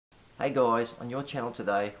Hey guys, on your channel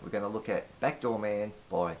today we're going to look at Backdoor Man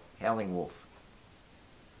by Howlin Wolf.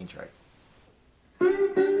 Intro.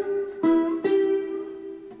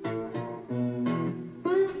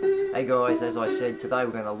 Hey guys, as I said, today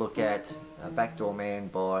we're going to look at Backdoor Man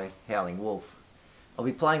by Howlin Wolf. I'll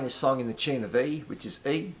be playing this song in the tune of E, which is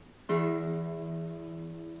E,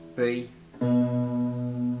 B,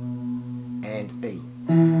 and E.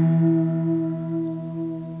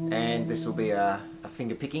 And this will be a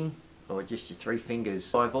finger picking, or just your three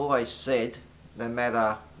fingers. I've always said, no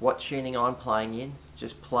matter what tuning I'm playing in,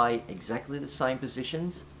 just play exactly the same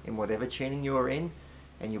positions in whatever tuning you're in,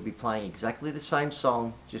 and you'll be playing exactly the same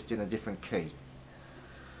song, just in a different key.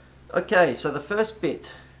 Okay, so the first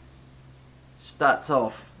bit starts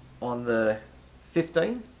off on the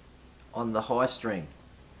 15 on the high string.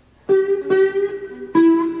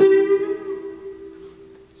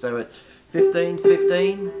 So it's 15,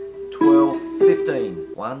 15, 12, 15.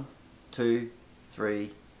 1, 2,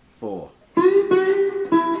 3, 4.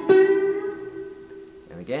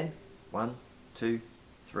 And again, 1, 2,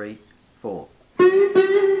 3, 4.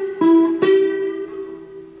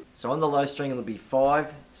 So on the low string it'll be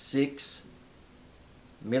 5, 6,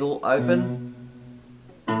 middle open,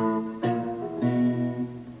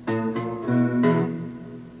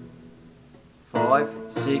 5,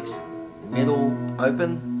 6, middle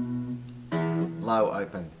open, low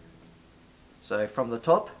open. So from the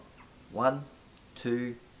top, 1,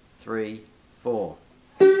 2, 3, 4.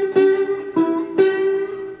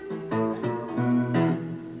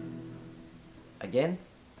 Again.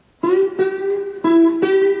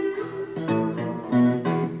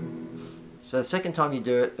 So the second time you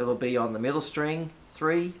do it, it'll be on the middle string,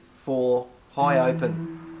 3, 4, high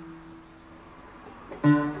open.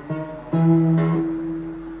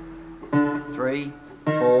 3,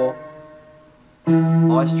 4,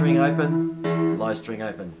 high string open, low string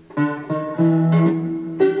open.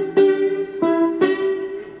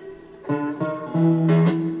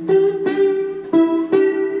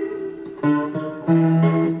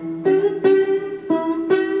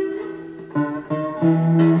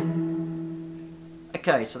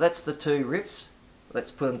 Okay, so that's the two riffs. Let's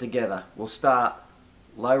put them together. We'll start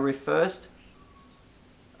low riff first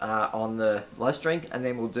on the low string, and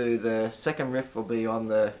then we'll do the second riff will be on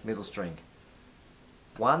the middle string.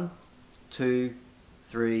 1, 2,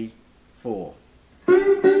 3, 4.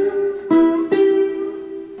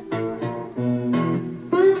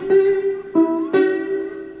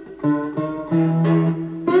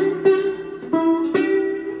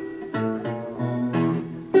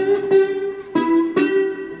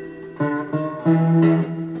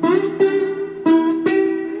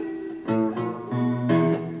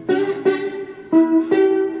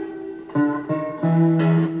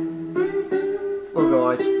 Well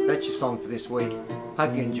guys, that's your song for this week.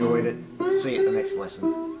 Hope you enjoyed it. See you at the next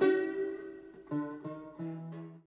lesson.